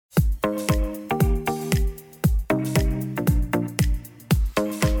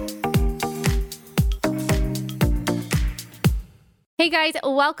Hey guys,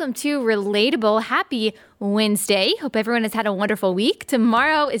 welcome to Relatable. Happy Wednesday. Hope everyone has had a wonderful week.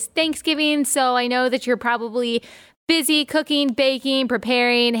 Tomorrow is Thanksgiving, so I know that you're probably busy cooking, baking,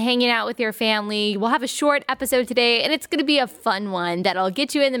 preparing, hanging out with your family. We'll have a short episode today, and it's going to be a fun one that'll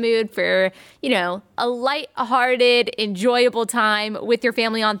get you in the mood for, a light-hearted, enjoyable time with your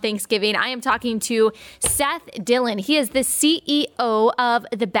family on Thanksgiving. I am talking to Seth Dillon. He is the CEO of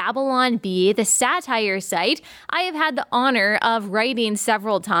the Babylon Bee, the satire site. I have had the honor of writing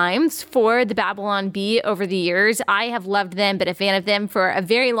several times for the Babylon Bee over the years. I have loved them, been a fan of them for a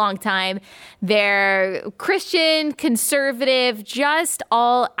very long time. They're Christian, conservative, just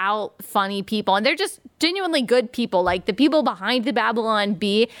all out funny people. And they're just genuinely good people. Like the people behind the Babylon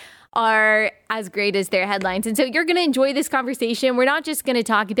Bee are as great as their headlines. And so you're going to enjoy this conversation. We're not just going to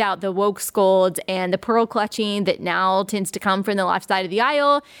talk about the woke scolds and the pearl clutching that now tends to come from the left side of the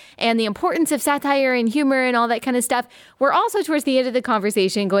aisle and the importance of satire and humor and all that kind of stuff. We're also towards the end of the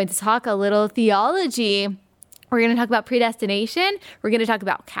conversation going to talk a little theology. We're going to talk about predestination. We're going to talk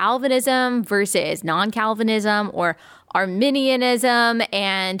about Calvinism versus non-Calvinism or Arminianism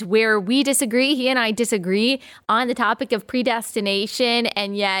and where we disagree. He and I disagree on the topic of predestination,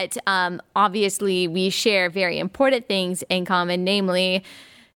 and yet obviously we share very important things in common, namely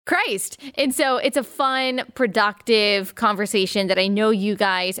Christ. And so it's a fun, productive conversation that I know you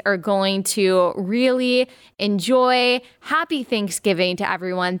guys are going to really enjoy. Happy Thanksgiving to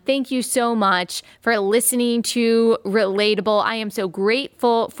everyone. Thank you so much for listening to Relatable. I am so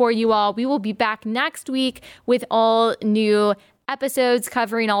grateful for you all. We will be back next week with all new episodes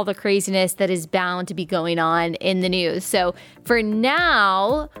covering all the craziness that is bound to be going on in the news. So for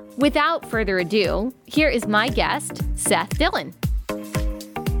now, without further ado, here is my guest, Seth Dillon.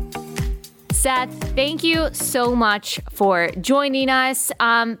 Seth, thank you so much for joining us.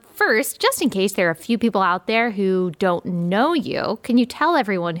 First, just in case there are a few people out there who don't know you, can you tell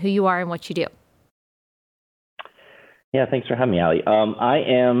everyone who you are and what you do? Yeah, thanks for having me, Allie. I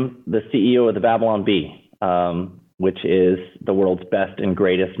am the CEO of the Babylon Bee, which is the world's best and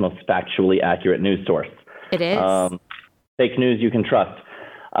greatest, most factually accurate news source. It is. Fake news you can trust.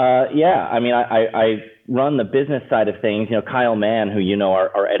 I run the business side of things. Kyle Mann, who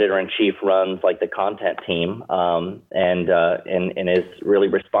our editor-in-chief, runs like the content team and is really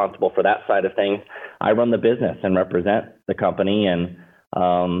responsible for that side of things. I run the business and represent the company. And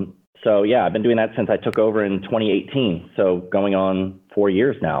I've been doing that since I took over in 2018. So going on 4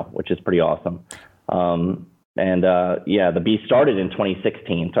 years now, which is pretty awesome. The Bee started in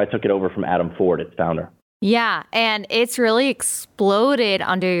 2016. So I took it over from Adam Ford, its founder. Yeah, and it's really exploded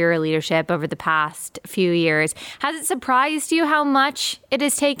under your leadership over the past few years. Has it surprised you how much it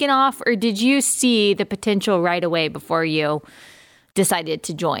has taken off, or did you see the potential right away before you decided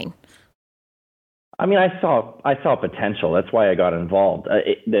to join? I mean, I saw potential. That's why I got involved.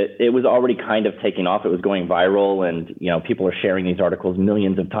 It was already kind of taking off. It was going viral, and people are sharing these articles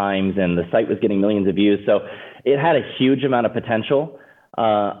millions of times, and the site was getting millions of views. So it had a huge amount of potential.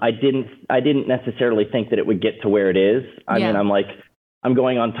 I didn't necessarily think that it would get to where it is. I mean, I'm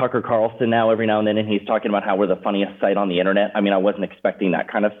going on Tucker Carlson now every now and then, and he's talking about how we're the funniest site on the internet. I mean, I wasn't expecting that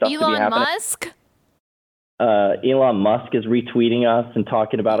kind of stuff to be happening. Elon Musk? Elon Musk is retweeting us and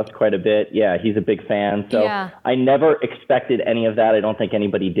talking about us quite a bit. Yeah, he's a big fan. So yeah. I never expected any of that. I don't think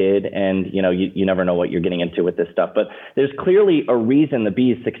anybody did. And, you never know what you're getting into with this stuff. But there's clearly a reason the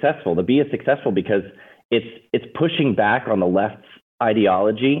Bee is successful. The Bee is successful because it's pushing back on the left's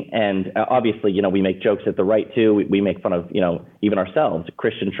ideology. And obviously, we make jokes at the right too. We make fun of, even ourselves,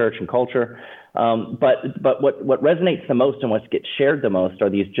 Christian church and culture. But what resonates the most and what gets shared the most are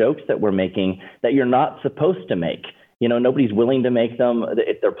these jokes that we're making that you're not supposed to make. Nobody's willing to make them.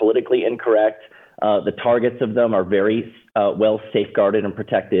 They're politically incorrect. The targets of them are very well safeguarded and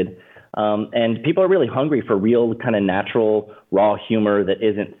protected. And people are really hungry for real kind of natural, raw humor that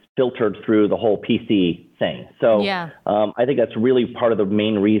isn't filtered through the whole PC thing. So yeah. I think that's really part of the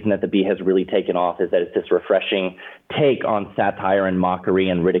main reason that the Bee has really taken off, is that it's this refreshing take on satire and mockery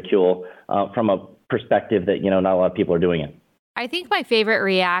and ridicule from a perspective that, not a lot of people are doing it. I think my favorite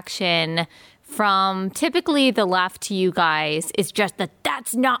reaction from typically the left to you guys is just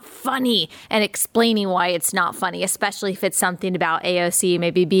that's not funny, and explaining why it's not funny, especially if it's something about AOC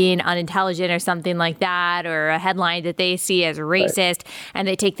maybe being unintelligent or something like that, or a headline that they see as racist. Right. And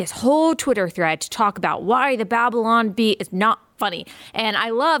they take this whole Twitter thread to talk about why the Babylon Bee is not funny. And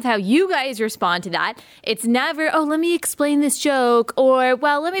I love how you guys respond to that. It's never, let me explain this joke, or,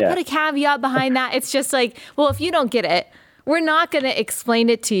 well, let me put a caveat behind that. It's just like, well, if you don't get it, we're not going to explain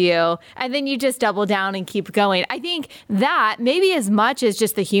it to you. And then you just double down and keep going. I think that maybe as much as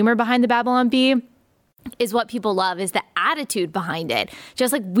just the humor behind the Babylon Bee, is what people love, is the attitude behind it.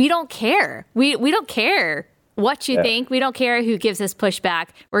 Just like, we don't care. We don't care what you think. We don't care who gives us pushback.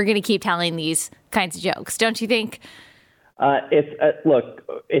 We're going to keep telling these kinds of jokes. Don't you think? Look,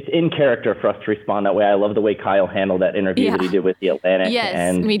 it's in character for us to respond that way. I love the way Kyle handled that interview that he did with The Atlantic. Yes,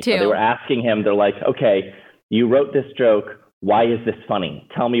 and me too. They were asking him, they're like, okay, you wrote this joke. Why is this funny?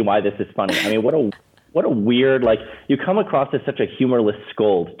 Tell me why this is funny. I mean, what a weird, like, you come across as such a humorless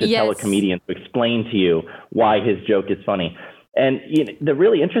scold to tell a comedian to explain to you why his joke is funny. And the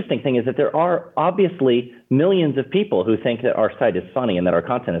really interesting thing is that there are obviously millions of people who think that our site is funny and that our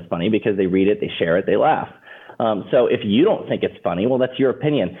content is funny because they read it, they share it, they laugh. So if you don't think it's funny, well, that's your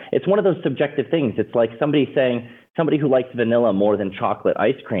opinion. It's one of those subjective things. It's like somebody who likes vanilla more than chocolate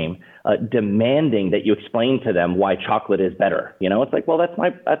ice cream, demanding that you explain to them why chocolate is better. It's like, well, that's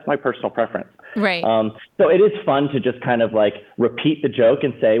my personal preference. Right. So it is fun to just kind of like repeat the joke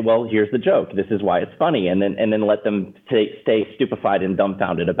and say, well, here's the joke. This is why it's funny. And then let them stay stupefied and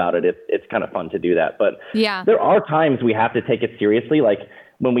dumbfounded about it. It's kind of fun to do that. But there are times we have to take it seriously. Like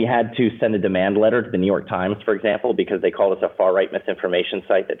when we had to send a demand letter to the New York Times, for example, because they called us a far-right misinformation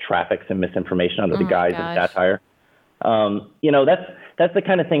site that traffics in misinformation under the guise of satire. That's the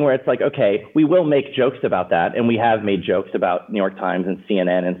kind of thing where it's like, okay, we will make jokes about that. And we have made jokes about New York Times and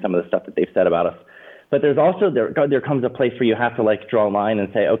CNN and some of the stuff that they've said about us. But there's also, there comes a place where you have to like draw a line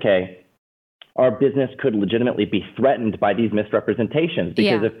and say, okay, our business could legitimately be threatened by these misrepresentations,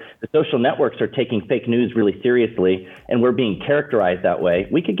 because if the social networks are taking fake news really seriously and we're being characterized that way,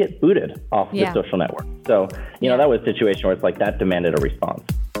 we could get booted off the social network. So, that was a situation where it's like that demanded a response.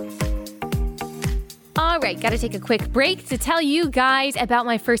 All right, got to take a quick break to tell you guys about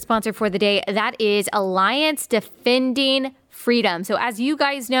my first sponsor for the day. That is Alliance Defending Freedom. So as you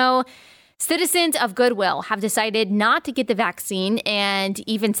guys know, citizens of goodwill have decided not to get the vaccine, and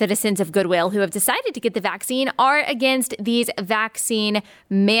even citizens of goodwill who have decided to get the vaccine are against these vaccine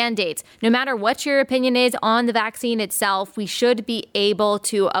mandates. No matter what your opinion is on the vaccine itself, we should be able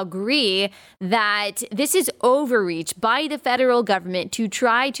to agree that this is overreach by the federal government to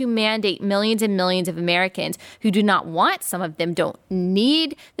try to mandate millions and millions of Americans who do not want, some of them don't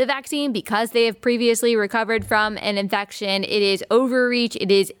need the vaccine because they have previously recovered from an infection. It is overreach. It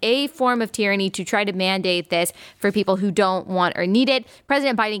is a form of tyranny to try to mandate this for people who don't want or need it.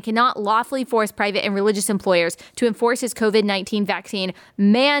 President Biden cannot lawfully force private and religious employers to enforce his COVID-19 vaccine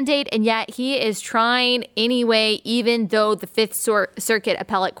mandate, and yet he is trying anyway, even though the Fifth Circuit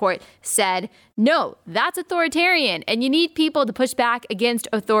Appellate Court said, no, that's authoritarian, and you need people to push back against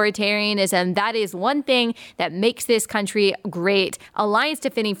authoritarianism. That is one thing that makes this country great. Alliance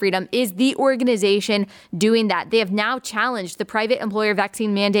Defending Freedom is the organization doing that. They have now challenged the private employer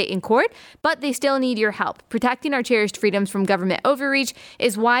vaccine mandate in court, but they still need your help. Protecting our cherished freedoms from government overreach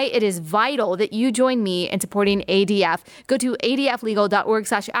is why it is vital that you join me in supporting ADF. Go to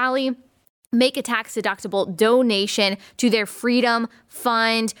adflegal.org/Allie. Make a tax-deductible donation to their Freedom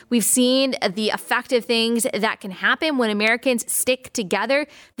Fund. We've seen the effective things that can happen when Americans stick together.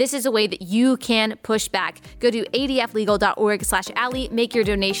 This is a way that you can push back. Go to adflegal.org/Allie. Make your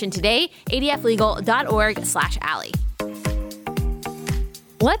donation today. adflegal.org/Allie.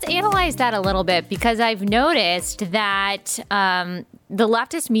 Let's analyze that a little bit, because I've noticed that the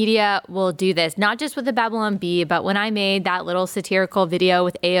leftist media will do this, not just with the Babylon Bee, but when I made that little satirical video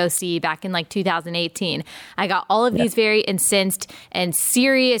with AOC back in like 2018, I got all of these very incensed and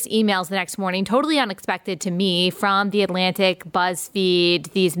serious emails the next morning, totally unexpected to me, from The Atlantic,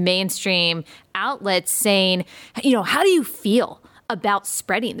 BuzzFeed, these mainstream outlets saying, how do you feel about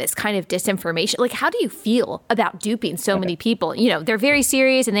spreading this kind of disinformation? Like, how do you feel about duping so many people? They're very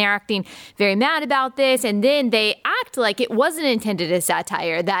serious and they're acting very mad about this. And then they act like it wasn't intended as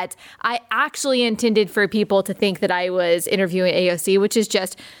satire, that I actually intended for people to think that I was interviewing AOC, which is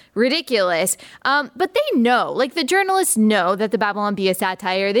just ridiculous. But they know, like the journalists know that the Babylon Bee is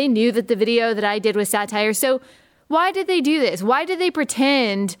satire. They knew that the video that I did was satire. So why did they do this? Why did they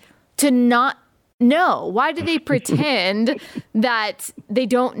pretend to not know? Why do they pretend that they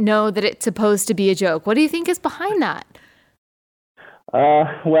don't know that it's supposed to be a joke? What do you think is behind that?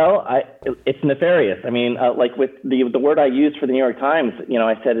 It's nefarious. I mean, like with the word I used for the New York Times,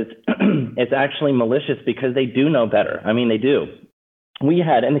 I said it's actually malicious because they do know better. I mean, they do. We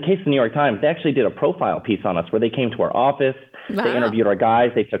had, in the case of the New York Times, they actually did a profile piece on us where they came to our office. Wow. They interviewed our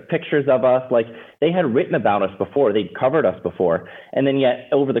guys. They took pictures of us. Like, they had written about us before. They'd covered us before. And then yet,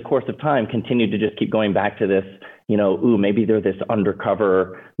 over the course of time, continued to just keep going back to this, maybe they're this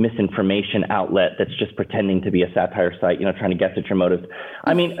undercover misinformation outlet that's just pretending to be a satire site, trying to guess at your motives.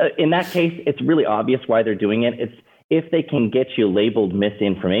 I mean, in that case, it's really obvious why they're doing it. It's if they can get you labeled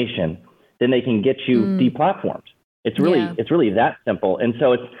misinformation, then they can get you deplatformed. It's really that simple. And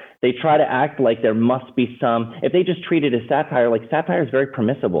so they try to act like there must be some, if they just treat it as satire, like satire is very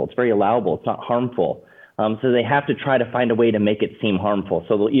permissible. It's very allowable. It's not harmful. So they have to try to find a way to make it seem harmful.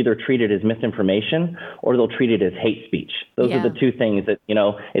 So they'll either treat it as misinformation or they'll treat it as hate speech. Those are the two things that,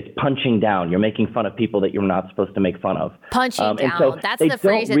 it's punching down. You're making fun of people that you're not supposed to make fun of. Punching down. So that's the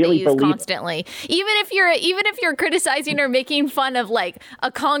phrase that they use constantly. Even if you're criticizing or making fun of like a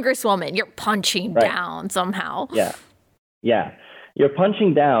congresswoman, you're punching down somehow. Yeah. You're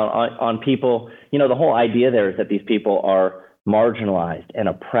punching down on people. The whole idea there is that these people are marginalized and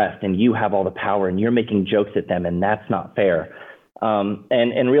oppressed, and you have all the power, and you're making jokes at them, and that's not fair.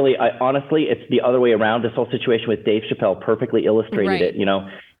 And really, honestly, it's the other way around. This whole situation with Dave Chappelle perfectly illustrated it.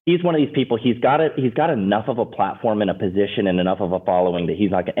 He's one of these people. He's got enough of a platform and a position and enough of a following that he's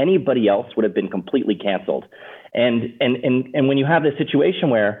not. Anybody else would have been completely canceled. And when you have this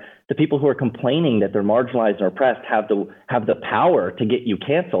situation where the people who are complaining that they're marginalized or oppressed have the power to get you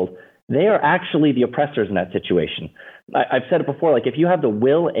canceled, they are actually the oppressors in that situation. I've said it before, like if you have the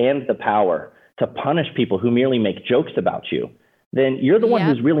will and the power to punish people who merely make jokes about you, then you're the one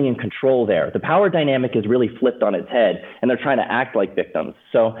who's really in control there. The power dynamic is really flipped on its head, and they're trying to act like victims.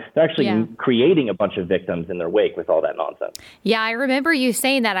 So they're actually creating a bunch of victims in their wake with all that nonsense. Yeah, I remember you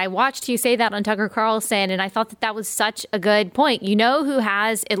saying that. I watched you say that on Tucker Carlson, and I thought that was such a good point. You know who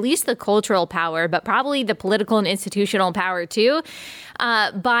has at least the cultural power, but probably the political and institutional power too,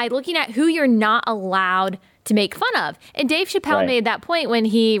 by looking at who you're not allowed to make fun of. And Dave Chappelle made that point when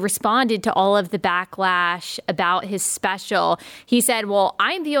he responded to all of the backlash about his special. He said, well,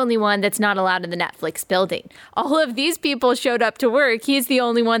 I'm the only one that's not allowed in the Netflix building. All of these people showed up to work. He's the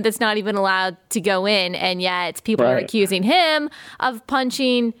only one that's not even allowed to go in. And yet people are accusing him of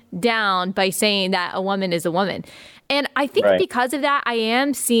punching down by saying that a woman is a woman. And I think because of that, I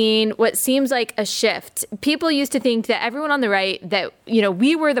am seeing what seems like a shift. People used to think that everyone on the right, that,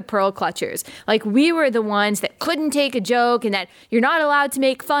 we were the pearl clutchers. Like we were the ones that couldn't take a joke, and that you're not allowed to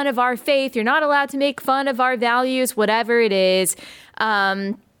make fun of our faith. You're not allowed to make fun of our values, whatever it is.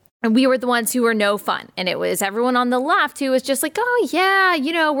 And we were the ones who were no fun. And it was everyone on the left who was just like, oh,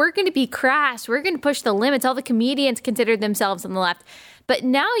 yeah, we're going to be crass. We're going to push the limits. All the comedians considered themselves on the left. But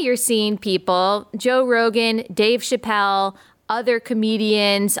now you're seeing people, Joe Rogan, Dave Chappelle, other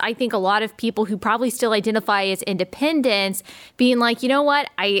comedians, I think a lot of people who probably still identify as independents being like, you know what,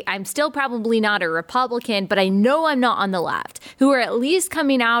 I'm still probably not a Republican, but I know I'm not on the left, who are at least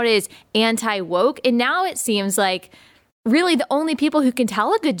coming out as anti-woke. And now it seems like really the only people who can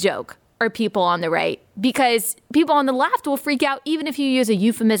tell a good joke are people on the right, because people on the left will freak out even if you use a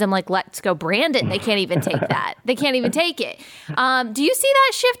euphemism like "let's go Brandon." They can't even take that. They can't even take it. Do you see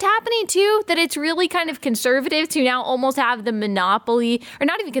that shift happening too? That it's really kind of conservatives who now almost have the monopoly, or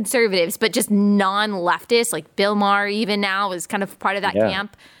not even conservatives, but just non-leftists, like Bill Maher even now is kind of part of that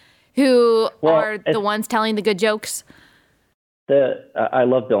camp, who are the ones telling the good jokes. I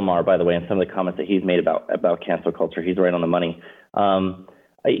love Bill Maher, by the way, and some of the comments that he's made about cancel culture. He's right on the money.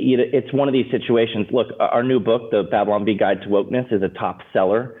 It's one of these situations. Look, our new book, The Babylon Bee Guide to Wokeness, is a top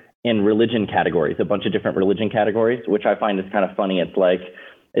seller in religion categories, a bunch of different religion categories, which I find is kind of funny. It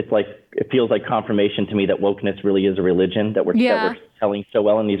feels like confirmation to me that wokeness really is a religion that we're selling so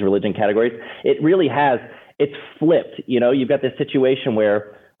well in these religion categories. It really has. It's flipped. You've got this situation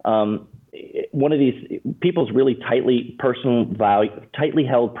where one of these people's really tightly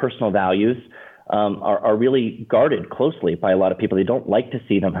held personal values are really guarded closely by a lot of people. They don't like to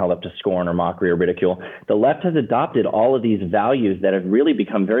see them held up to scorn or mockery or ridicule. The left has adopted all of these values that have really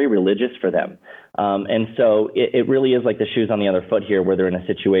become very religious for them. And so it really is like the shoes on the other foot here, where they're in a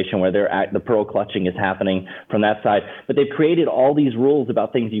situation where the pearl clutching is happening from that side. But they've created all these rules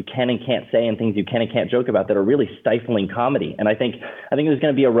about things you can and can't say and things you can and can't joke about that are really stifling comedy. And I think there's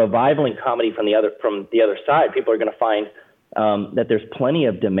going to be a revival in comedy from the other side. People are going to find that there's plenty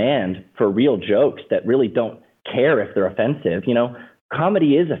of demand for real jokes that really don't care if they're offensive.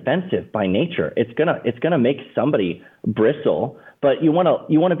 Comedy is offensive by nature. It's gonna make somebody bristle, but you want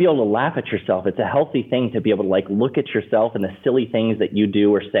to be able to laugh at yourself. It's a healthy thing to be able to look at yourself and the silly things that you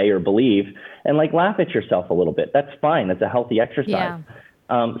do or say or believe, and laugh at yourself a little bit. That's fine. That's a healthy exercise.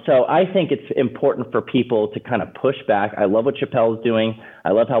 Yeah. So I think it's important for people to kind of push back. I love what Chappelle's doing.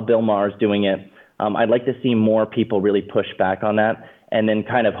 I love how Bill Maher is doing it. I'd like to see more people really push back on that, and then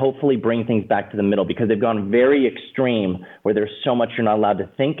kind of hopefully bring things back to the middle, because they've gone very extreme where there's so much you're not allowed to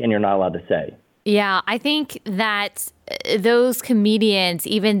think and you're not allowed to say. Yeah, I think that those comedians,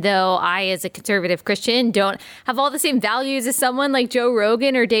 even though I, as a conservative Christian, don't have all the same values as someone like Joe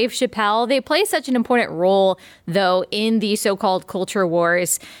Rogan or Dave Chappelle, they play such an important role, though, in these so-called culture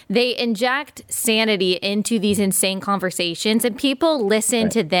wars. They inject sanity into these insane conversations, and people listen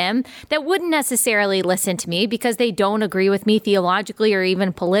to them that wouldn't necessarily listen to me because they don't agree with me theologically or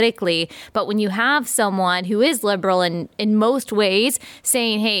even politically. But when you have someone who is liberal in most ways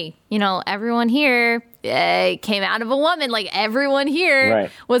saying, hey, you know, everyone here came out of a woman, like everyone here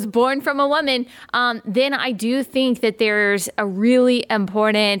was born from a woman, then I do think that there's a really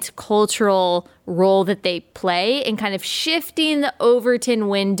important cultural role that they play in kind of shifting the Overton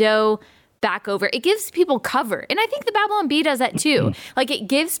window back over. It gives people cover. And I think the Babylon Bee does that too. Like, it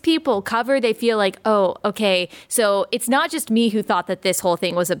gives people cover. They feel like, oh, okay, so it's not just me who thought that this whole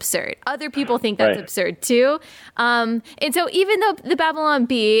thing was absurd. Other people think that's absurd too. And so even though the Babylon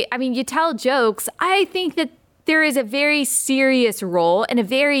Bee, I mean, you tell jokes, I think that there is a very serious role and a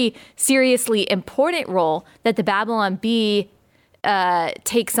very seriously important role that the Babylon Bee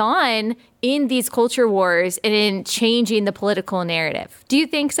takes on in these culture wars and in changing the political narrative. Do you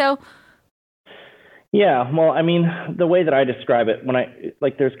think so? Yeah, well, I mean, the way that I describe it,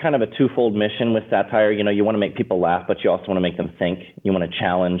 there's kind of a twofold mission with satire. You know, you want to make people laugh, but you also want to make them think. You want to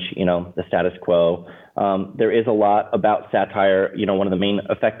challenge, you know, the status quo. There is a lot about satire. You know, one of the main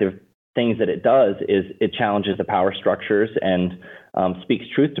effective things that it does is it challenges the power structures and speaks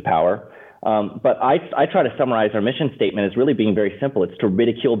truth to power. But I try to summarize our mission statement as really being very simple. It's to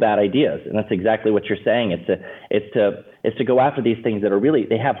ridicule bad ideas, and that's exactly what you're saying. It's to go after these things that are really,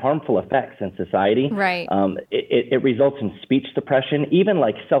 they have harmful effects in society. Right. It results in speech suppression, even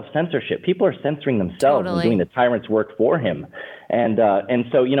like self-censorship. People are censoring themselves and doing the tyrant's work for him. And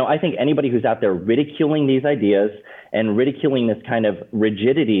so, you know, I think anybody who's out there ridiculing these ideas and ridiculing this kind of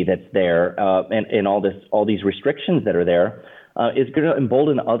rigidity that's there, and all these restrictions that are there, is going to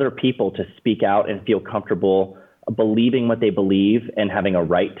embolden other people to speak out and feel comfortable believing what they believe and having a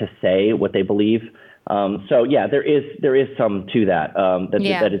right to say what they believe. So yeah, there is some to that.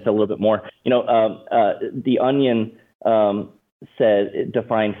 That it's a little bit more. You know, The Onion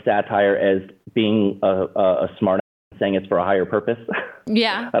defines satire as being a smart, saying it's for a higher purpose.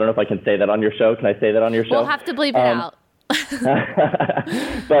 Yeah. I don't know if I can say that on your show. Can I say that on your show? We'll have to bleep it out.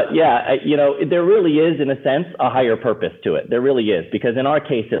 But yeah, you know, there really is, in a sense, a higher purpose to it. There really is, because in our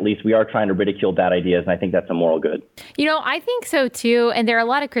case, at least, we are trying to ridicule bad ideas, and I think that's a moral good. You know, I think so too. And there are a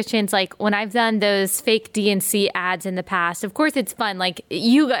lot of Christians, like when I've done those fake DNC ads in the past, of course it's fun. Like,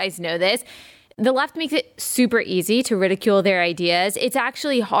 you guys know this. The left makes it super easy to ridicule their ideas. It's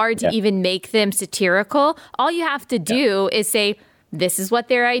actually hard to even make them satirical. All you have to do is say, this is what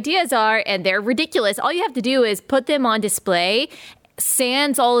their ideas are, and they're ridiculous. All you have to do is put them on display,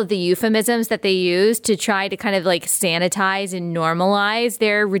 sans all of the euphemisms that they use to try to kind of like sanitize and normalize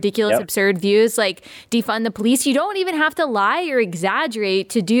their ridiculous, absurd views, like defund the police. You don't even have to lie or exaggerate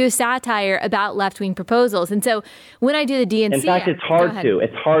to do satire about left-wing proposals. And so when I do the DNC... In fact, it's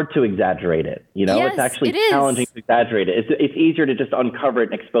hard to exaggerate it. You know, yes, it's actually challenging to exaggerate it. It's easier to just uncover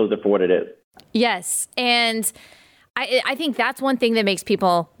it and expose it for what it is. Yes, and I think that's one thing that makes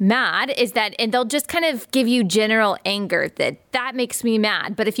people mad is that, and they'll just kind of give you general anger that makes me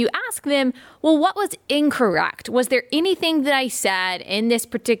mad. But if you ask them, well, what was incorrect? Was there anything that I said in this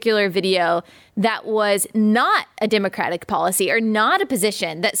particular video that was not a democratic policy or not a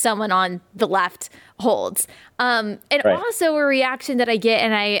position that someone on the left holds? Also a reaction that I get,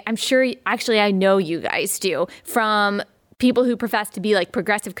 and I'm sure, actually, I know you guys do, from people who profess to be like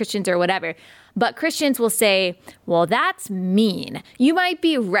progressive Christians or whatever. But Christians will say, well, that's mean. You might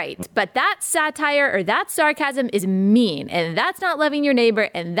be right, but that satire or that sarcasm is mean, and that's not loving your neighbor,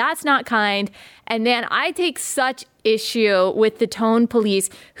 and that's not kind. And man, I take such issue with the tone police,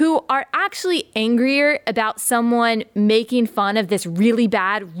 who are actually angrier about someone making fun of this really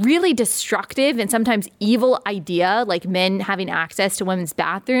bad, really destructive, and sometimes evil idea, like men having access to women's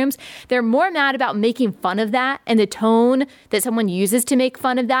bathrooms. They're more mad about making fun of that and the tone that someone uses to make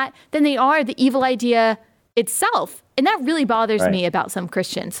fun of that than they are the evil idea itself. And that really bothers me about some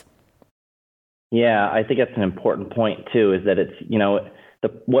Christians. Yeah, I think that's an important point too, is that it's, you know,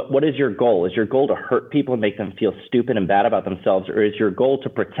 what is your goal? Is your goal to hurt people and make them feel stupid and bad about themselves, or is your goal to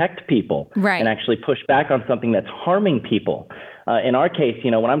protect people and actually push back on something that's harming people? In our case,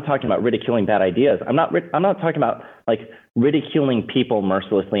 you know, when I'm talking about ridiculing bad ideas, I'm not talking about like ridiculing people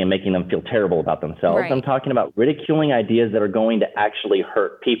mercilessly and making them feel terrible about themselves. Right. I'm talking about ridiculing ideas that are going to actually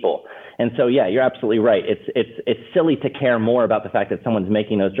hurt people. And so, yeah, you're absolutely right. It's silly to care more about the fact that someone's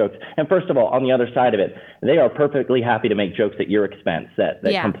making those jokes. And first of all, on the other side of it, they are perfectly happy to make jokes at your expense that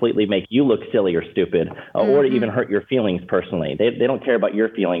completely make you look silly or stupid, or to even hurt your feelings personally. They don't care about your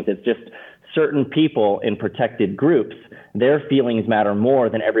feelings. It's just certain people in protected groups, their feelings matter more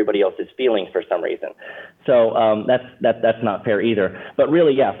than everybody else's feelings for some reason. So that's not fair either. But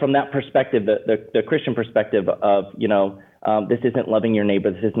really, yeah, from that perspective, the Christian perspective of, this isn't loving your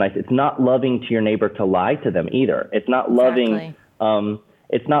neighbor, this is nice. It's not loving to your neighbor to lie to them either. It's not loving.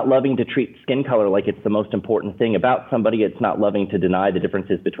 It's not loving to treat skin color like it's the most important thing about somebody. It's not loving to deny the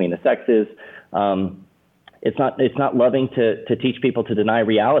differences between the sexes. It's not loving to teach people to deny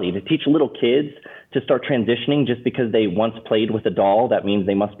reality, to teach little kids to start transitioning just because they once played with a doll. That means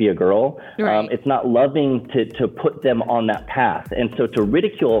they must be a girl. Right. It's not loving to put them on that path. And so to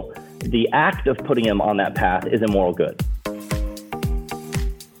ridicule the act of putting them on that path is immoral good.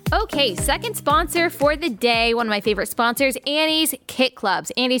 Okay, second sponsor for the day, one of my favorite sponsors, Annie's Kit Clubs.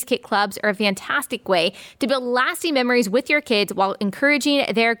 Annie's Kit Clubs are a fantastic way to build lasting memories with your kids while encouraging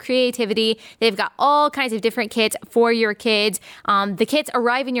their creativity. They've got all kinds of different kits for your kids. The kits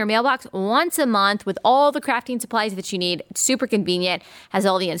arrive in your mailbox once a month with all the crafting supplies that you need. It's super convenient, has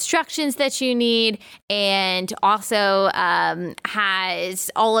all the instructions that you need, and also has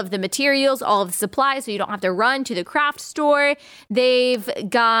all of the materials, all of the supplies, so you don't have to run to the craft store. They've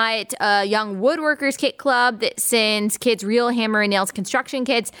got a Young Woodworkers Kit Club that sends kids real hammer and nails construction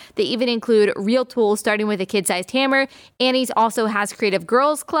kits. They even include real tools, starting with a kid-sized hammer. Annie's also has Creative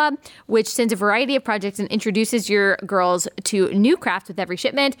Girls Club, which sends a variety of projects and introduces your girls to new crafts with every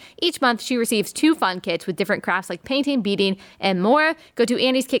shipment. Each month, she receives 2 fun kits with different crafts like painting, beading, and more. Go to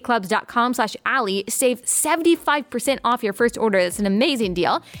annieskitclubs.com/Allie. Save 75% off your first order. That's an amazing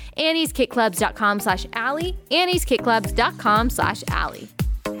deal. annieskitclubs.com/Allie. annieskitclubs.com/Allie.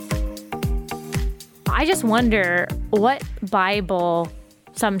 I just wonder what Bible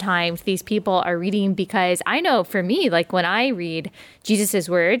sometimes these people are reading, because I know for me, like when I read Jesus's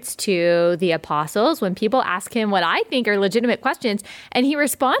words to the apostles, when people ask him what I think are legitimate questions, and he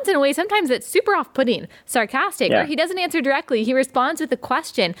responds in a way sometimes that's super off-putting, sarcastic, or he doesn't answer directly. He responds with a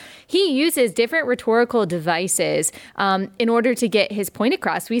question. He uses different rhetorical devices in order to get his point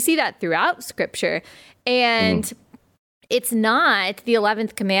across. We see that throughout Scripture. And it's not the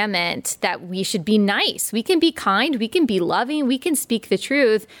 11th commandment that we should be nice. We can be kind, we can be loving, we can speak the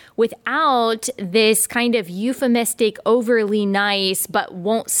truth without this kind of euphemistic, overly nice, but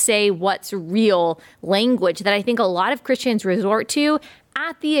won't say what's real language that I think a lot of Christians resort to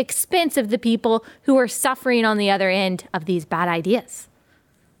at the expense of the people who are suffering on the other end of these bad ideas.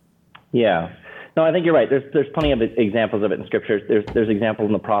 Yeah. No, I think you're right. There's plenty of examples of it in Scripture. There's examples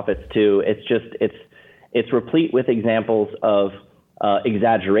in the prophets too. It's replete with examples of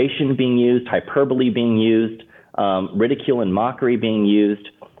exaggeration being used, hyperbole being used, ridicule and mockery being used.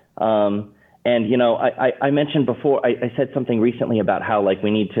 I mentioned before, I said something recently about how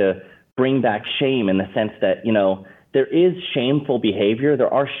we need to bring back shame, in the sense that, there is shameful behavior.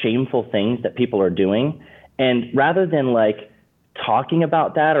 There are shameful things that people are doing. And rather than talking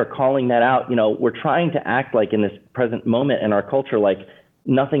about that or calling that out, we're trying to act like in this present moment in our culture,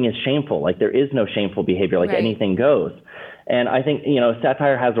 nothing is shameful. There is no shameful behavior, right. Anything goes. And I think,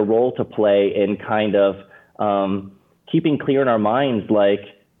 satire has a role to play in kind of keeping clear in our minds,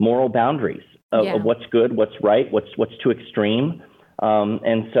 moral boundaries of what's good, what's right, what's too extreme.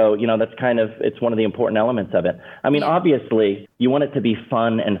 And so, that's it's one of the important elements of it. I mean, obviously, you want it to be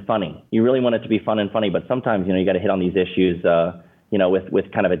fun and funny. You really want it to be fun and funny, but sometimes, you got to hit on these issues,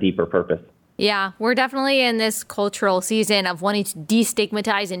 with kind of a deeper purpose. Yeah, we're definitely in this cultural season of wanting to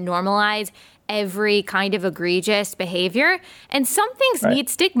destigmatize and normalize every kind of egregious behavior. And some things need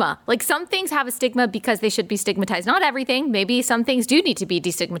stigma. Some things have a stigma because they should be stigmatized. Not everything. Maybe some things do need to be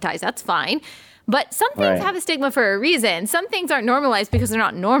destigmatized. That's fine. But some things have a stigma for a reason. Some things aren't normalized because they're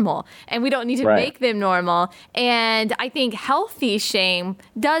not normal, and we don't need to make them normal. And I think healthy shame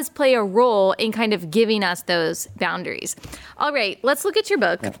does play a role in kind of giving us those boundaries. All right, let's look at your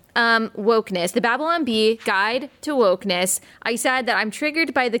book, Wokeness, The Babylon Bee Guide to Wokeness. I said that I'm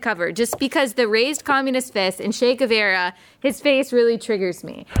triggered by the cover just because the raised communist fist and Che Guevara, his face really triggers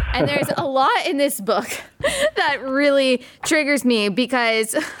me. And there's a lot in this book that really triggers me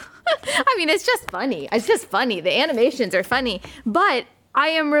because... I mean, it's just funny. It's just funny. The animations are funny. But I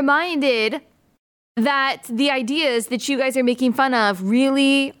am reminded that the ideas that you guys are making fun of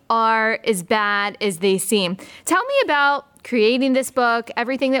really are as bad as they seem. Tell me about creating this book,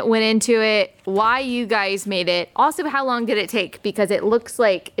 everything that went into it, why you guys made it. Also, how long did it take? Because it looks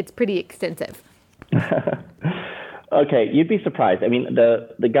like it's pretty extensive. Okay, you'd be surprised. I mean,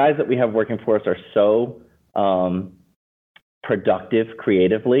 the guys that we have working for us are so productive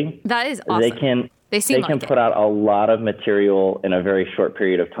creatively. That is awesome. They can put out a lot of material in a very short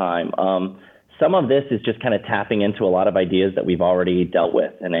period of time. Some of this is just kind of tapping into a lot of ideas that we've already dealt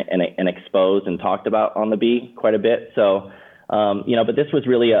with and exposed and talked about on the Bee quite a bit. So, but this was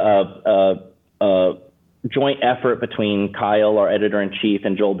really a joint effort between Kyle, our editor-in-chief,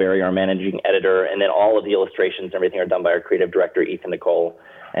 and Joel Berry, our managing editor, and then all of the illustrations and everything are done by our creative director, Ethan Nicole.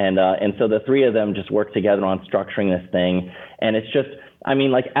 And so the three of them just work together on structuring this thing. And it's just, I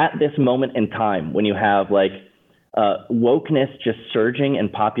mean, like at this moment in time when you have like wokeness just surging in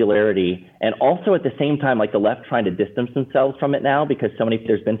popularity, and also at the same time, like the left trying to distance themselves from it now because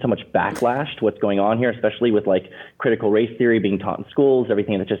there's been so much backlash to what's going on here, especially with like critical race theory being taught in schools,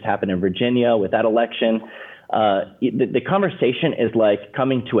 everything that just happened in Virginia with that election. The conversation is like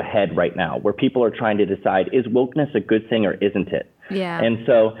coming to a head right now where people are trying to decide, is wokeness a good thing or isn't it? Yeah. And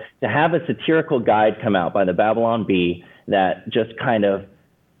so to have a satirical guide come out by the Babylon Bee that just kind of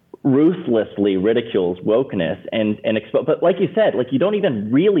ruthlessly ridicules wokeness and expose, but like you said, like you don't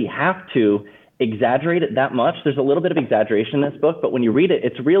even really have to exaggerate it that much. There's a little bit of exaggeration in this book, but when you read it,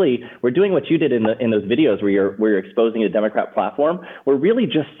 it's really, we're doing what you did in those videos where you're exposing a Democrat platform. We're really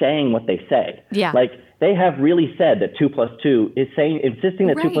just saying what they say. Yeah. Like they have really said that 2 + 2 is saying, insisting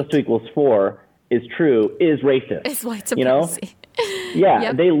that 2 + 2 = 4 is true, is racist. It's white supremacy. You know? Yeah,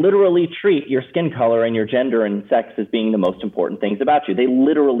 Yep. They literally treat your skin color and your gender and sex as being the most important things about you. They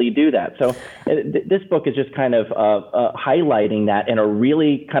literally do that. So this book is just kind of highlighting that in a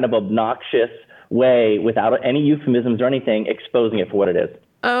really kind of obnoxious way without any euphemisms or anything, exposing it for what it is.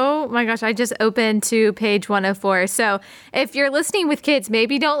 Oh my gosh, I just opened to page 104. So if you're listening with kids,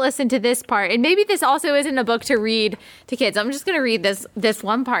 maybe don't listen to this part. And maybe this also isn't a book to read to kids. I'm just going to read this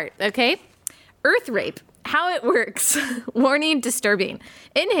one part, okay? Earth rape. How it works. Warning, disturbing.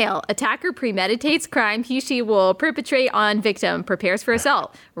 Inhale. Attacker premeditates crime he/she will perpetrate on victim. Prepares for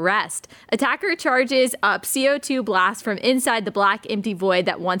assault. Rest. Attacker charges up CO2 blast from inside the black empty void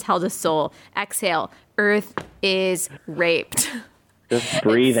that once held a soul. Exhale. Earth is raped. Just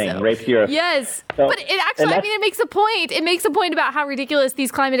breathing, rapes the earth. Yes. So, but it actually, I mean, it makes a point. It makes a point about how ridiculous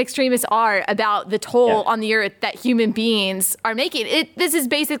these climate extremists are about the toll on the earth that human beings are making. This is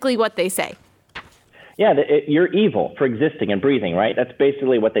basically what they say. Yeah, you're evil for existing and breathing, right? That's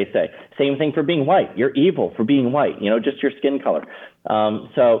basically what they say. Same thing for being white. You're evil for being white, just your skin color.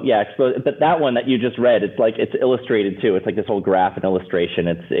 So yeah, but that one that you just read, it's illustrated too. It's like this whole graph and illustration.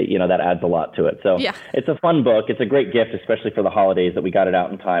 It's, that adds a lot to it. So yeah. It's a fun book. It's a great gift, especially for the holidays that we got it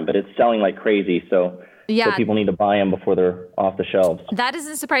out in time, but it's selling like crazy. So people need to buy them before they're off the shelves. That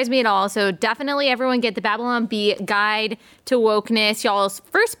doesn't surprise me at all. So definitely everyone get the Babylon Bee Guide to Wokeness. Y'all's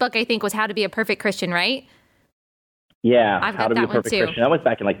first book, I think, was How to Be a Perfect Christian, right? Yeah, How to Be a Perfect Christian. That was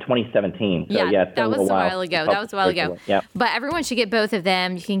back in 2017. So that was a while ago. Yeah. But everyone should get both of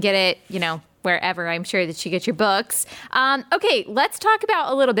them. You can get it, wherever I'm sure that you get your books. Okay, let's talk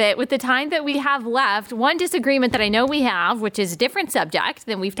about a little bit with the time that we have left. One disagreement that I know we have, which is a different subject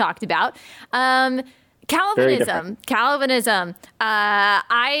than we've talked about. Calvinism.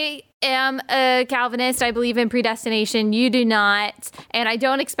 I am a Calvinist. I believe in predestination. You do not. And I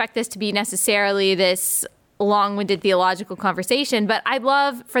don't expect this to be necessarily this long-winded theological conversation, but I'd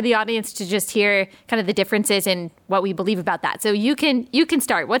love for the audience to just hear kind of the differences in what we believe about that. So you can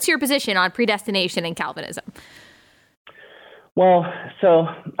start. What's your position on predestination and Calvinism? Well, so,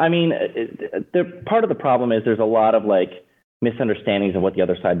 I mean, part of the problem is there's a lot of misunderstandings of what the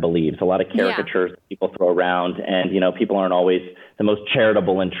other side believes, a lot of caricatures that people throw around, and, people aren't always the most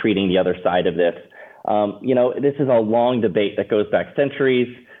charitable in treating the other side of this. This is a long debate that goes back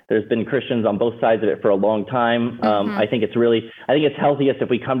centuries. There's been Christians on both sides of it for a long time. I think it's healthiest if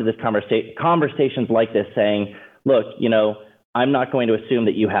we come to this conversations like this saying, look, I'm not going to assume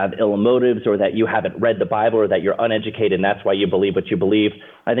that you have ill motives or that you haven't read the Bible or that you're uneducated and that's why you believe what you believe.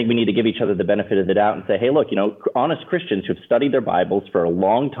 I think we need to give each other the benefit of the doubt and say, hey, look, honest Christians who've studied their Bibles for a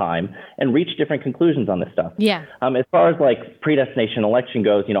long time and reached different conclusions on this stuff. Yeah. As far as predestination election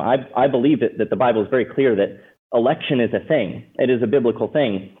goes, I believe that the Bible is very clear that election is a thing. It is a biblical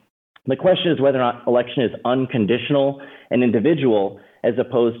thing. The question is whether or not election is unconditional and individual as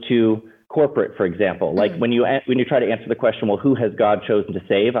opposed to corporate, for example. When you try to answer the question, well, who has God chosen to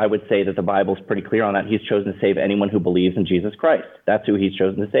save? I would say that the Bible's pretty clear on that. He's chosen to save anyone who believes in Jesus Christ. That's who he's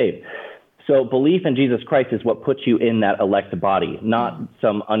chosen to save. So belief in Jesus Christ is what puts you in that elect body, not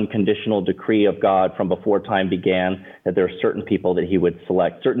some unconditional decree of God from before time began that there are certain people that he would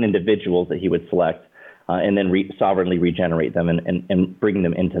select, certain individuals that he would select, and then sovereignly regenerate them and bring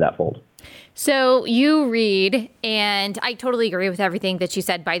them into that fold. So you read, and I totally agree with everything that you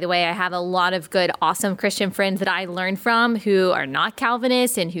said. By the way, I have a lot of good, awesome Christian friends that I learned from who are not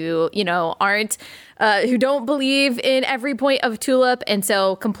Calvinists and who, aren't, who don't believe in every point of TULIP. And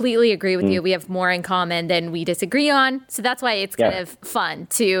so completely agree with you. We have more in common than we disagree on. So that's why it's kind of fun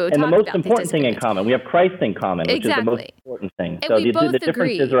to talk about. And the most important thing in common, we have Christ in common, which is the most important thing. And so the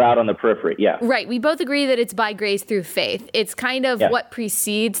differences are out on the periphery. Yeah. Right. We both agree that it's by grace through faith. It's kind of what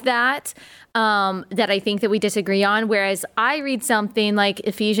precedes that. That I think that we disagree on. Whereas I read something like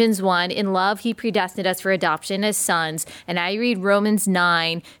Ephesians 1, in love, he predestined us for adoption as sons. And I read Romans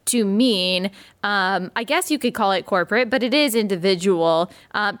 9 to mean, I guess you could call it corporate, but it is individual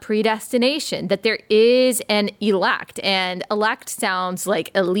predestination, that there is an elect. And elect sounds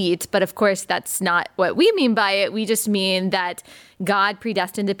like elite, but of course that's not what we mean by it. We just mean that God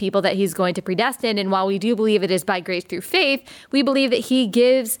predestined the people that he's going to predestine. And while we do believe it is by grace through faith, we believe that he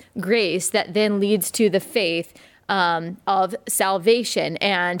gives grace that then leads to the faith of salvation,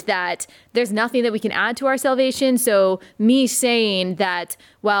 and that there's nothing that we can add to our salvation. So me saying that,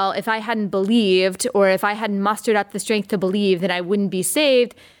 well, if I hadn't believed, or if I hadn't mustered up the strength to believe, then I wouldn't be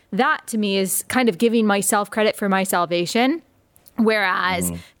saved, that to me is kind of giving myself credit for my salvation.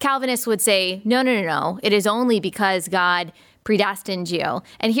 Whereas Calvinists would say, no, it is only because God predestined you.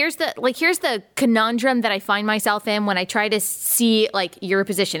 And here's the conundrum that I find myself in when I try to see your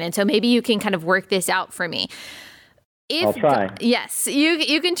position. And so maybe you can kind of work this out for me. I'll try. Yes,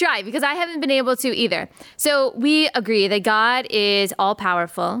 you can try, because I haven't been able to either. So we agree that God is all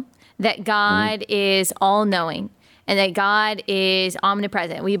powerful, that God is all knowing, and that God is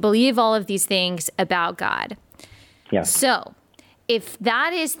omnipresent. We believe all of these things about God. Yeah. So if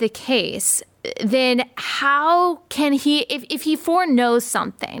that is the case, then how can he, if he foreknows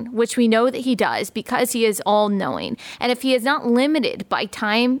something, which we know that he does because he is all knowing, and if he is not limited by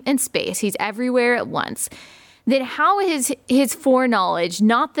time and space, he's everywhere at once, then how is his foreknowledge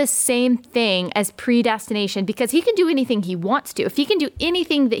not the same thing as predestination? Because he can do anything he wants to. If he can do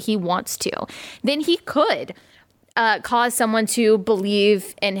anything that he wants to, then he could cause someone to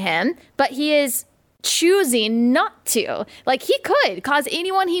believe in him, but he is choosing not to. He could cause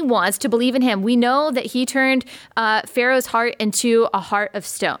anyone he wants to believe in him. We know that he turned Pharaoh's heart into a heart of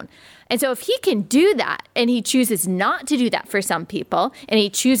stone. And so if he can do that, and he chooses not to do that for some people, and he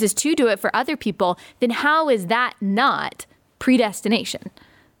chooses to do it for other people, then how is that not predestination?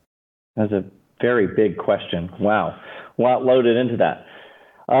 That's a very big question. Wow. A lot loaded into that.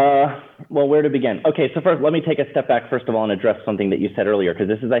 Well, where to begin? Okay, so first, let me take a step back, first of all, and address something that you said earlier, because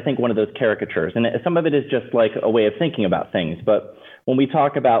this is, I think, one of those caricatures. And some of it is just like a way of thinking about things. But when we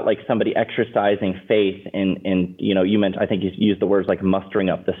talk about somebody exercising faith in you mentioned, I think you used the words like mustering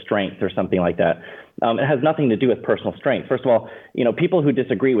up the strength or something like that. It has nothing to do with personal strength. First of all, people who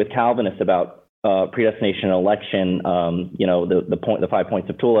disagree with Calvinists about predestination and election, the 5 points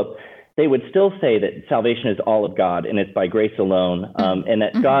of TULIP, they would still say that salvation is all of God and it's by grace alone, and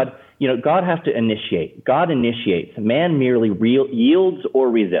that God has to initiate. God initiates. Man merely yields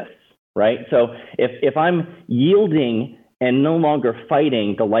or resists, right? So if I'm yielding and no longer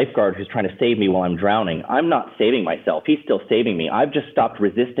fighting the lifeguard who's trying to save me while I'm drowning, I'm not saving myself. He's still saving me. I've just stopped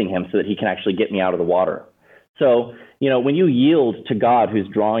resisting him so that he can actually get me out of the water. So, when you yield to God who's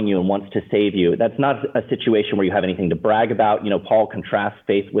drawing you and wants to save you, that's not a situation where you have anything to brag about. Paul contrasts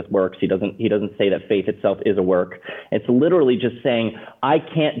faith with works. He doesn't say that faith itself is a work. It's literally just saying, I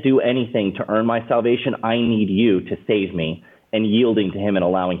can't do anything to earn my salvation. I need you to save me, and yielding to him and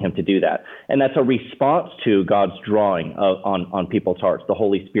allowing him to do that. And that's a response to God's drawing on people's hearts, the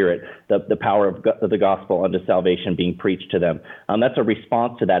Holy Spirit, the power of the gospel unto salvation being preached to them. That's a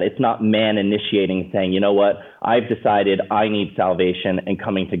response to that. It's not man initiating, saying, you know what, I've decided I need salvation, and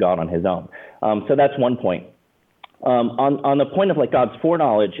coming to God on his own. So that's one point. On the point of God's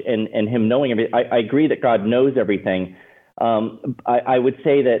foreknowledge and him knowing everything, I agree that God knows everything. I would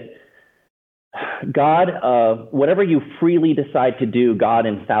say that God, whatever you freely decide to do, God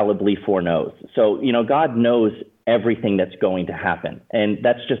infallibly foreknows. So, God knows everything that's going to happen. And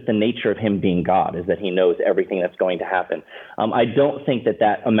that's just the nature of him being God, is that he knows everything that's going to happen. I don't think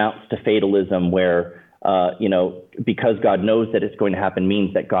that amounts to fatalism where, because God knows that it's going to happen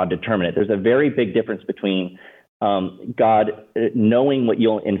means that God determined it. There's a very big difference between God knowing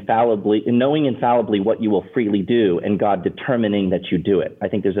infallibly what you will freely do, and God determining that you do it. I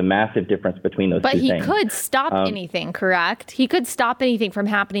think there's a massive difference between those two things. But he could stop anything, correct? He could stop anything from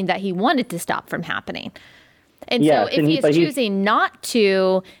happening that he wanted to stop from happening. And yes, so if he is choosing not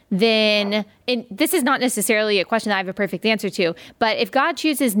to, then, and this is not necessarily a question that I have a perfect answer to, but if God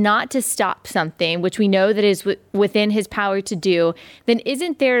chooses not to stop something, which we know that is within his power to do, then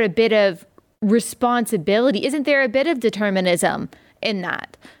isn't there a bit of responsibility? Isn't there a bit of determinism in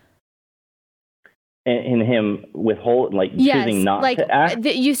that? In him choosing not to act?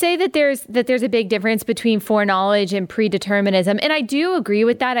 You say that there's a big difference between foreknowledge and predeterminism. And I do agree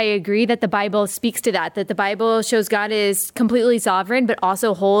with that. I agree that the Bible speaks to that the Bible shows God is completely sovereign, but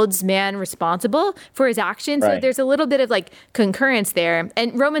also holds man responsible for his actions. Right. So there's a little bit of concurrence there.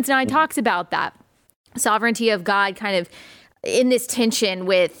 And Romans 9 talks about that sovereignty of God kind of in this tension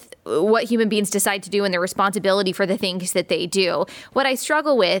with what human beings decide to do and their responsibility for the things that they do. What I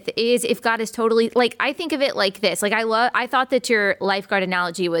struggle with is if God is totally, I think of it like this. I thought that your lifeguard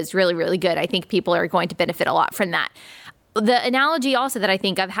analogy was really, really good. I think people are going to benefit a lot from that. The analogy also that I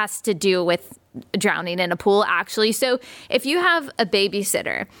think of has to do with drowning in a pool, actually. So if you have a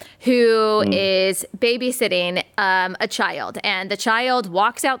babysitter who is babysitting a child, and the child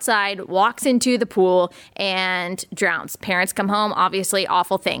walks outside, walks into the pool, and drowns. Parents come home, obviously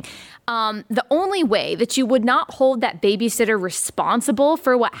awful thing. The only way that you would not hold that babysitter responsible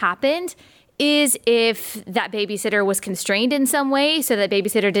for what happened is if that babysitter was constrained in some way, so that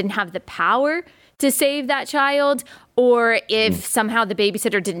babysitter didn't have the power to save that child, or if somehow the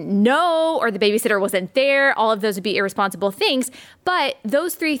babysitter didn't know, or the babysitter wasn't there. All of those would be irresponsible things. But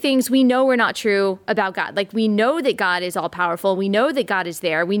those three things we know are not true about God. We know that God is all powerful. We know that God is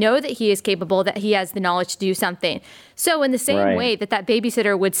there. We know that he is capable, that he has the knowledge to do something. So in the same way that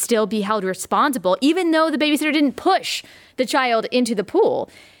babysitter would still be held responsible, even though the babysitter didn't push the child into the pool,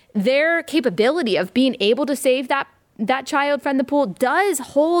 their capability of being able to save that child from the pool does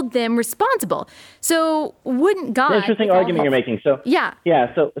hold them responsible. So wouldn't God... Interesting argument you're making. So Alvin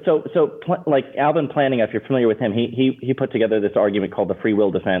Plantinga, if you're familiar with him, he put together this argument called the free will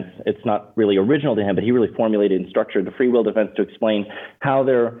defense. It's not really original to him, but he really formulated and structured the free will defense to explain how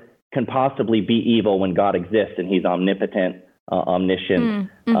there can possibly be evil when God exists and he's omnipotent, omniscient,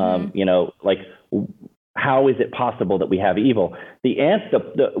 how is it possible that we have evil?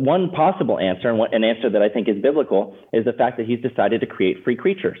 The one possible answer, and an answer that I think is biblical, is the fact that he's decided to create free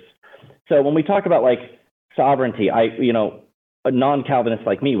creatures. So when we talk about sovereignty, a non-Calvinist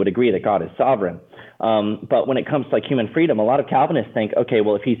like me would agree that God is sovereign. But when it comes to human freedom, a lot of Calvinists think, okay,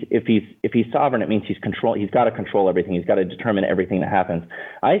 well, if he's sovereign, it means he's got to control everything. He's got to determine everything that happens.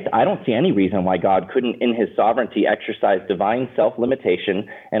 I don't see any reason why God couldn't, in his sovereignty, exercise divine self-limitation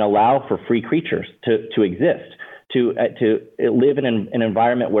and allow for free creatures to exist, to live in an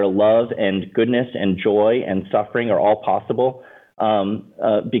environment where love and goodness and joy and suffering are all possible,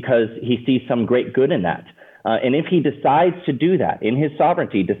 because he sees some great good in that. And if he decides to do that, in his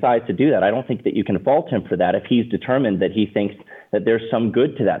sovereignty decides to do that, I don't think that you can fault him for that if he's determined that he thinks that there's some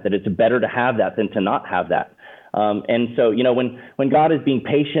good to that it's better to have that than to not have that. And so, when God is being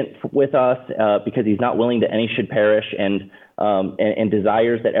patient with us because he's not willing that any should perish, and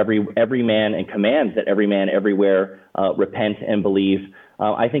desires that every man, and commands that every man everywhere repent and believe,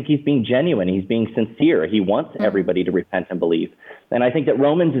 I think he's being genuine. He's being sincere. He wants everybody to repent and believe. And I think that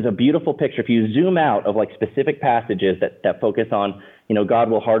Romans is a beautiful picture. If you zoom out of specific passages that focus on, God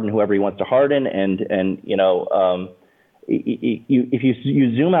will harden whoever he wants to harden, if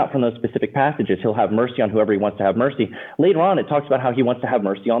you zoom out from those specific passages, he'll have mercy on whoever he wants to have mercy. Later on, it talks about how he wants to have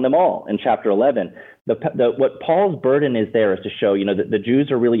mercy on them all in chapter 11. What Paul's burden is there is to show, that the Jews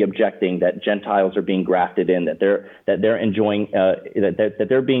are really objecting that Gentiles are being grafted in, that they're enjoying, that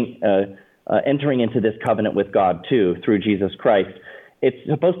they're being entering into this covenant with God too through Jesus Christ. It's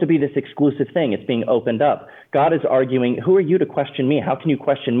supposed to be this exclusive thing. It's being opened up. God is arguing, who are you to question me? How can you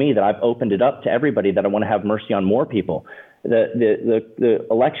question me that I've opened it up to everybody, that I want to have mercy on more people? The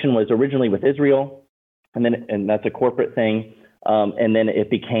election was originally with Israel, and that's a corporate thing. And then it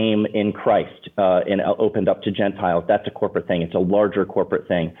became in Christ and opened up to Gentiles. That's a corporate thing. It's a larger corporate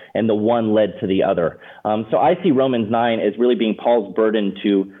thing. And the one led to the other. So I see Romans 9 as really being Paul's burden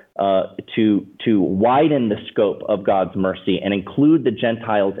to widen the scope of God's mercy and include the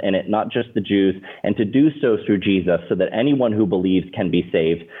Gentiles in it, not just the Jews, and to do so through Jesus, so that anyone who believes can be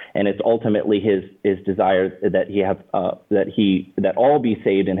saved. And it's ultimately his desire that all be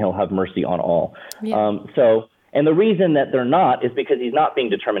saved and he'll have mercy on all. Yeah. And the reason that they're not is because he's not being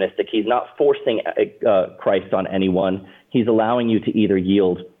deterministic. He's not forcing Christ on anyone. He's allowing you to either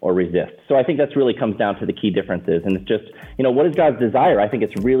yield or resist. So I think that's really comes down to the key differences. And it's just, what is God's desire? I think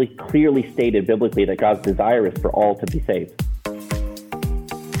it's really clearly stated biblically that God's desire is for all to be saved.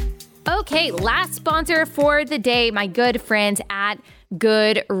 Okay, last sponsor for the day, my good friends at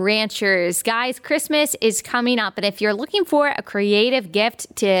Good Ranchers. Guys, Christmas is coming up, and if you're looking for a creative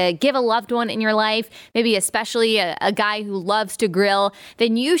gift to give a loved one in your life, maybe especially a guy who loves to grill,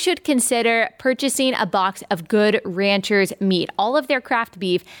 then you should consider purchasing a box of Good Ranchers meat. All of their craft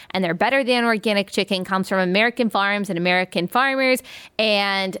beef and their better than organic chicken comes from American farms and American farmers.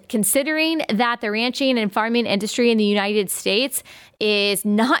 And considering that the ranching and farming industry in the United States is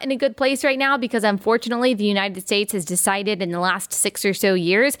not in a good place right now, because unfortunately the United States has decided in the last 6 or so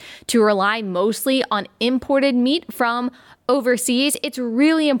years to rely mostly on imported meat from overseas, it's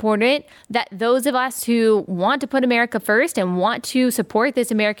really important that those of us who want to put America first and want to support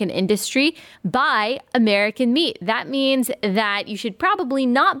this American industry buy American meat. That means that you should probably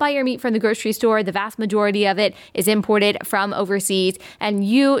not buy your meat from the grocery store. The vast majority of it is imported from overseas, and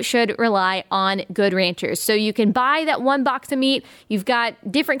you should rely on Good Ranchers. So you can buy that one box of meat. You've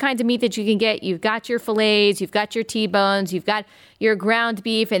got different kinds of meat that you can get. You've got your fillets, you've got your T-bones, you've got your ground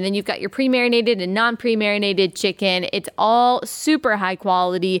beef, and then you've got your pre-marinated and non-pre-marinated chicken. It's all super high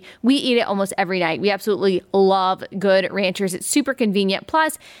quality. We eat it almost every night. We absolutely love Good Ranchers. It's super convenient.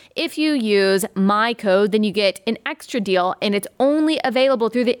 Plus, if you use my code, then you get an extra deal, and it's only available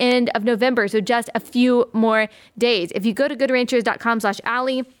through the end of November, so just a few more days. If you go to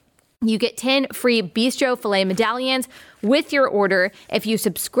goodranchers.com/Allie, you get 10 free bistro filet medallions with your order. If you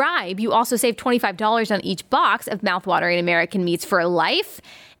subscribe, you also save $25 on each box of mouthwatering American meats for life.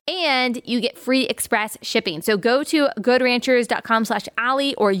 And you get free express shipping. So go to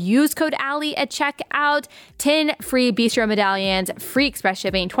goodranchers.com/Allie or use code Allie at checkout. 10 free bistro medallions, free express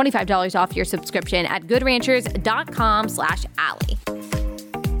shipping, $25 off your subscription at goodranchers.com/Allie.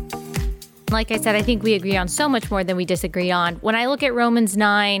 Like I said, I think we agree on so much more than we disagree on. When I look at Romans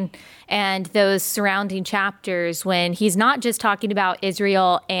 9 and those surrounding chapters, when he's not just talking about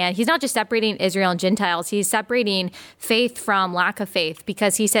Israel and he's not just separating Israel and Gentiles, he's separating faith from lack of faith,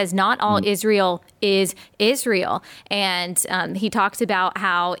 because he says not all Israel is Israel. And he talks about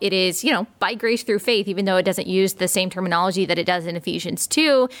how it is, by grace through faith, even though it doesn't use the same terminology that it does in Ephesians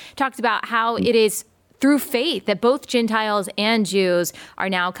 2, talks about how it is through faith that both Gentiles and Jews are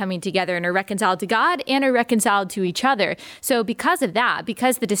now coming together and are reconciled to God and are reconciled to each other. So because of that,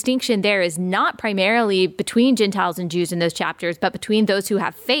 because the distinction there is not primarily between Gentiles and Jews in those chapters, but between those who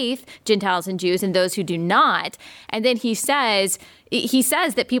have faith, Gentiles and Jews, and those who do not. And then he says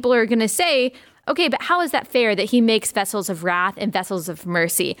that people are going to say, okay, but how is that fair that he makes vessels of wrath and vessels of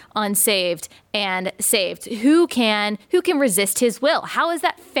mercy, unsaved and saved? Who can resist his will? How is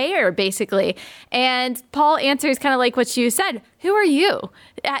that fair, basically? And Paul answers kind of like what you said. Who are you?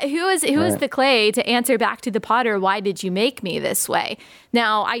 Who is the clay to answer back to the potter, why did you make me this way?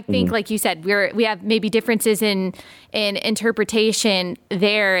 Now, I think, like you said, we have maybe differences in interpretation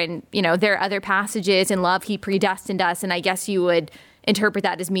there, and there are other passages in love, he predestined us, and I guess you would interpret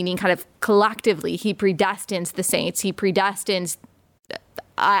that as meaning kind of collectively, he predestines the saints, he predestines,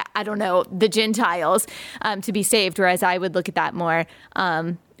 I don't know, the Gentiles to be saved, whereas I would look at that more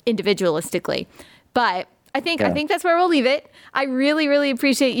individualistically. But I think that's where we'll leave it. I really, really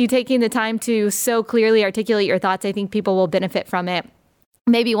appreciate you taking the time to so clearly articulate your thoughts. I think people will benefit from it.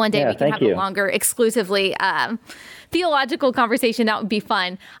 Maybe one day we can have a longer, exclusively theological conversation. That would be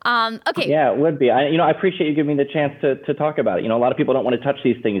fun. Okay. Yeah, it would be. I appreciate you giving me the chance to talk about it. A lot of people don't want to touch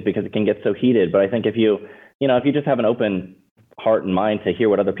these things because it can get so heated. But I think if you just have an open heart and mind to hear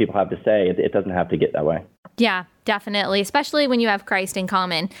what other people have to say, it doesn't have to get that way. Yeah, definitely. Especially when you have Christ in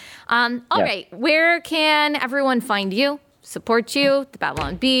common. All right. Where can everyone find you, support you, the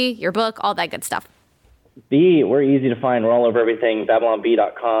Babylon Bee, your book, all that good stuff? We're easy to find. We're all over everything.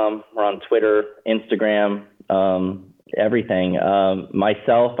 BabylonBee.com. We're on Twitter, Instagram, everything.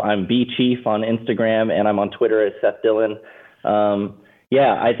 Myself, I'm Bee Chief on Instagram, and I'm on Twitter as Seth Dillon.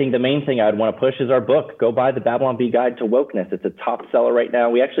 I think the main thing I'd want to push is our book. Go buy the Babylon Bee Guide to Wokeness. It's a top seller right now.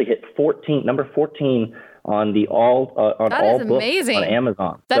 We actually hit number 14 on all books amazing. On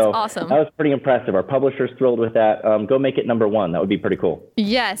Amazon. That's awesome. That was pretty impressive. Our publisher's thrilled with that. Go make it number 1. That would be pretty cool.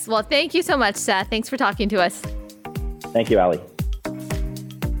 Yes. Well, thank you so much, Seth. Thanks for talking to us. Thank you, Allie.